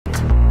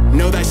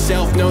Know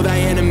thyself, know thy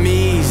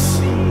enemies.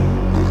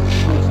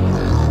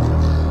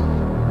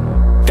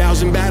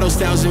 1,000 battles,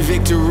 1,000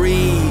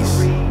 victories.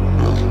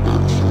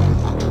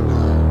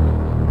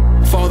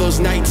 For those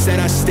nights that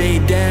I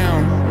stayed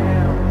down,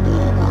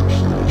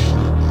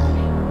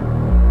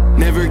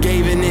 never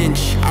gave an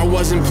inch, I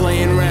wasn't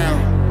playing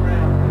around.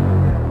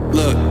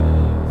 Look,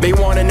 they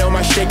wanna know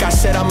my shake, I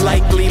said I'm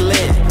likely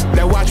lit.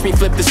 Now watch me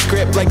flip the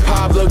script like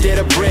Pablo did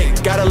a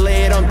brick. Gotta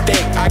lay it on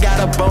thick, I got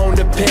a bone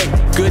to pick.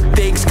 Good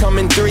things come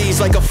in threes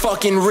like a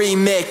fucking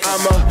remix.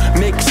 I'm a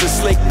mix of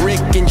Slick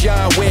Rick and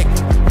John Wick.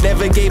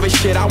 Never gave a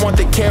shit, I want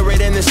the carrot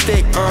and the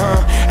stick,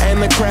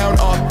 and the crown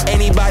off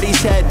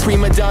anybody's head.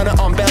 Prima donna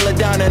on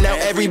belladonna, now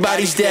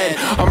everybody's dead.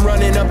 I'm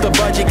running up the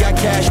budget, got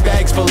cash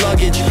bags for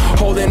luggage.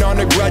 Holding on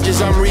to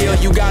grudges, I'm real,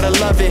 you gotta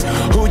love it.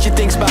 Who'd you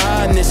think's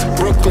behind this?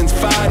 Brooklyn's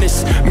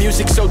finest.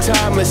 Music so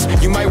timeless,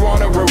 you might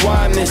wanna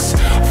rewind this.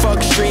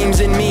 Fuck streams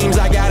and memes,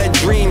 I got a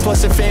dream.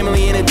 Plus a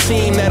family and a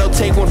team that'll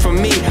take one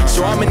from me.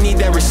 So I'ma need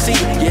that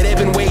receipt, yeah they've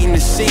been waiting to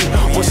see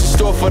what's in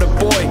store for the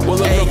boy. Well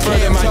look no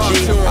further, my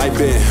G. I've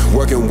been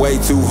working way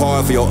too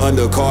hard for your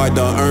undercard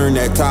to earn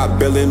that top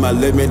billing. My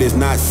limit is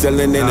not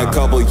selling in a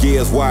couple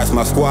years. Watch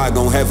my squad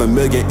gon' have 1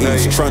 million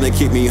each. Trying to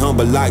keep me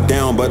humble, locked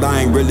down, but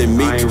I ain't really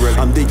me.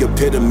 I'm the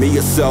epitome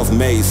of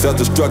self-made,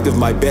 self-destructive.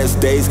 My best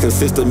days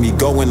consist of me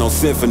going on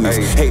symphonies.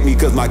 Hate me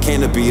cause my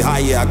canopy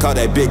higher, I call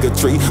that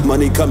bigotry.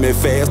 Money coming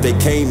fast, they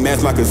can't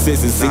match my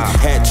consistency.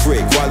 Hat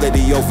trick,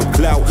 quality over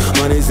clout,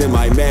 money's in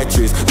my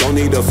mattress. Don't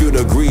need a few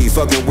degrees,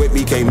 fucking with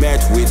me can't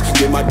match with.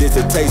 Get my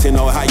dissertation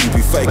on how you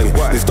be faking.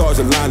 The stars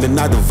aligned and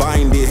not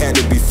divine, it had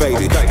to be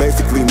faded.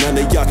 Basically none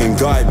of y'all can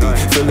guard me.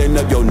 Filling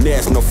up your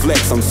nest, no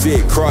flex, I'm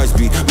Sid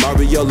Crosby.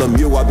 Mario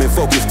Lemieux, I've been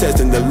focused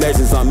testing the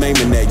legends I'm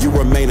aiming at. You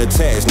remain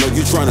attached, know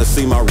you trying to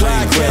see my rain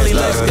crash.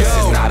 This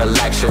is not a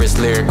lecture, it's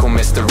lyrical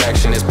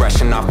misdirection. It's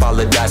brushing off all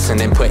the dust and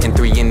then putting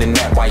 3 in the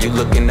net. While you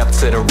looking up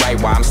to the right,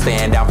 while I'm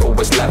staying down for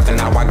what's left. And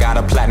now I got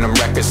a platinum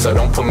record, so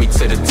don't put me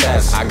to the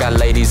test. I got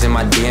ladies in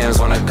my DMs,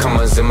 wanna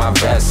comers in my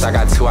vest. I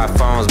got 2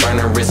 iPhones,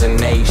 burner is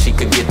an 8, she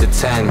could get the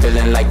 10.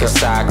 Feeling like a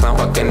cyclone,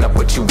 fucking up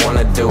what you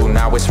wanna do.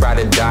 Now it's ride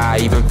or die,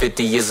 even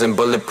 50 isn't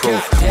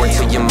bulletproof. Word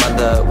to your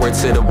mother, word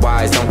to the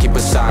wise. Don't keep a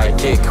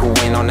sidekick who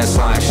ain't on that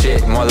slime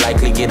shit. More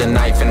likely get a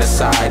knife in the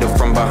side or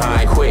from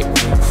behind quick.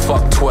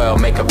 Fuck 12,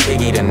 make a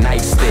piggy the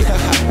nightstick.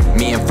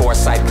 Me and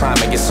Foresight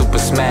climbing, get super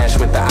smashed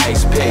with the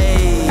ice pick.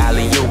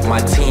 Alley-oop, my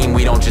team,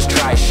 we don't just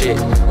try shit.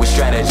 We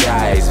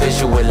strategize,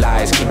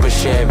 visualize, keep a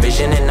shared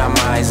vision in our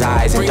mind's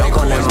eyes. And don't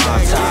go let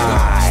my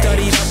ties.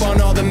 Studied up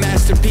on all the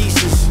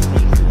masterpieces.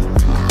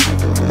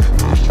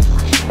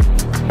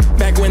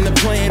 Back when the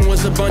plan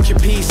was a bunch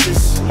of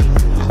pieces.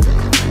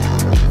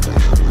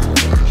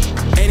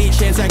 Any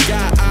chance I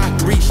got, I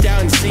reached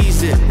out and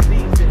seized it.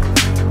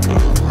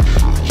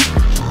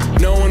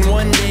 Knowing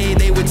one day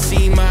they would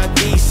see my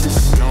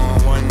thesis.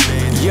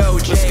 Yo,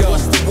 Jay,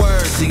 what's the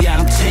word? See, I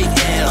don't take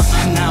L's,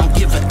 and I don't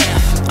give a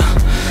F.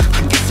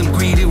 I guess I'm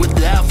greedy with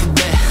the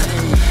alphabet.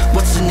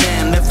 What's the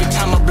name? Every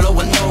time I blow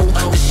a note,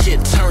 the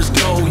shit turns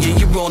gold. Yeah,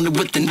 you're on it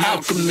with an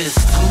alchemist.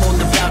 I'm on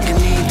the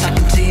balcony,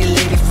 talking to your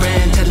lady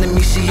friend, telling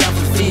me she off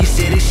her feet,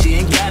 said that she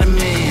ain't got a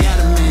man.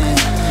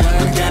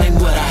 But that ain't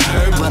what I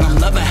heard, but I'm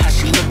loving how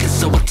she looking,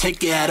 so I'll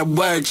take it at her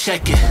word.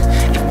 Check it.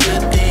 If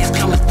good days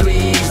come in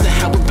threes, then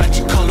how about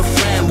you call a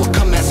friend? We'll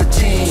come as a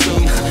team.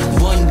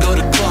 One go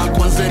to Clark,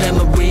 one's at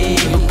Emory.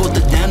 We both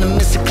are down to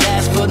miss a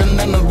class for the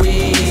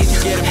memories.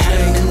 Had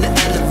him in the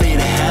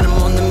elevator, had him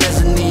on the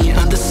mezzanine.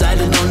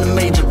 Undecided on the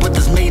major, but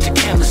there's major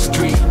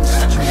chemistry.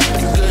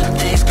 If good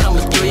days come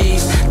in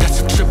threes,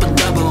 that's a triple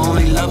double.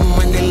 Only love them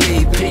when they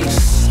leave.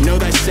 Peace. Know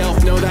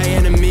thyself, know thy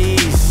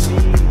enemies.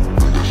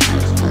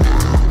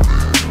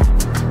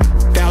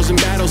 1,000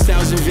 battles,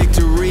 1,000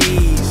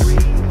 victories.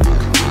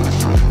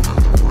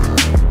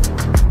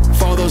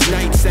 For those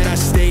nights that I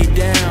stayed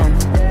down,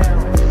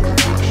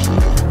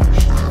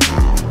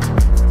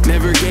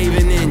 never gave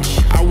an inch,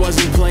 I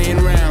wasn't playing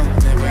around.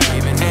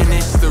 And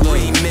it's the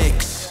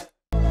remix.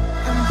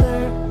 I'm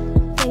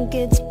burnt, think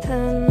it's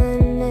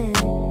permanent.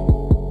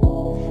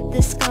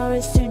 The scar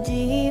is too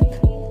deep.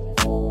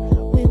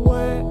 We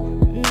weren't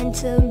meant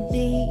to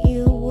be,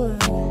 you were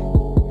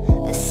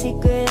a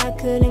secret I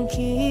couldn't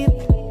keep.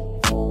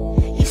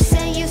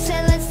 You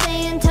said let's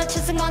stay in touch,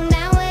 hasn't gone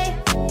that way.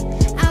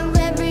 I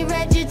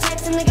reread your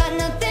text and they got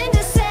nothing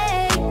to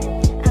say.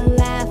 I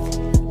laugh,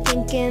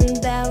 thinking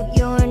about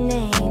your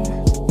name,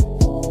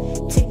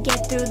 to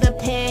get through the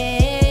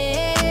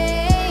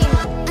pain.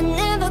 I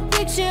never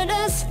pictured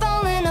us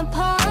falling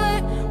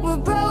apart. We're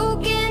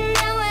broken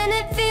now and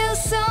it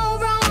feels so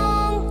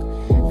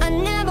wrong. I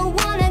never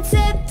wanted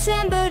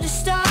September to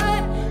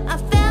start. I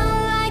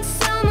felt like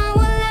summer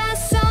would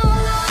last so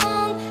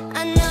long.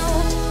 I know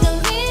the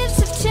leaves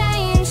have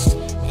changed,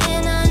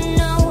 and I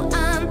know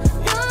I'm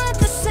not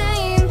the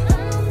same.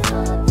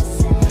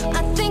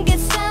 I think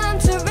it's time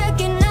to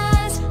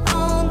recognize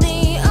all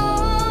the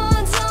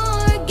odds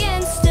are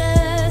against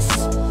us.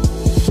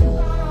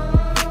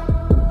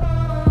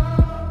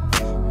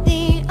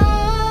 The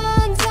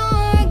odds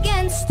are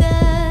against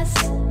us.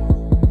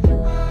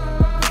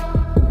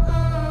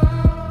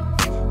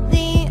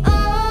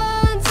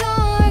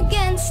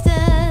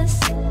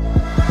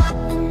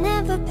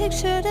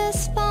 at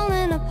us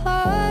falling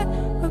apart.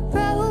 We're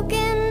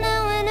broken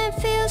now and it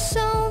feels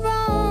so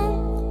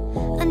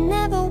wrong. I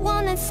never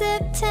wanted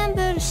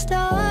September to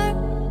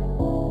start.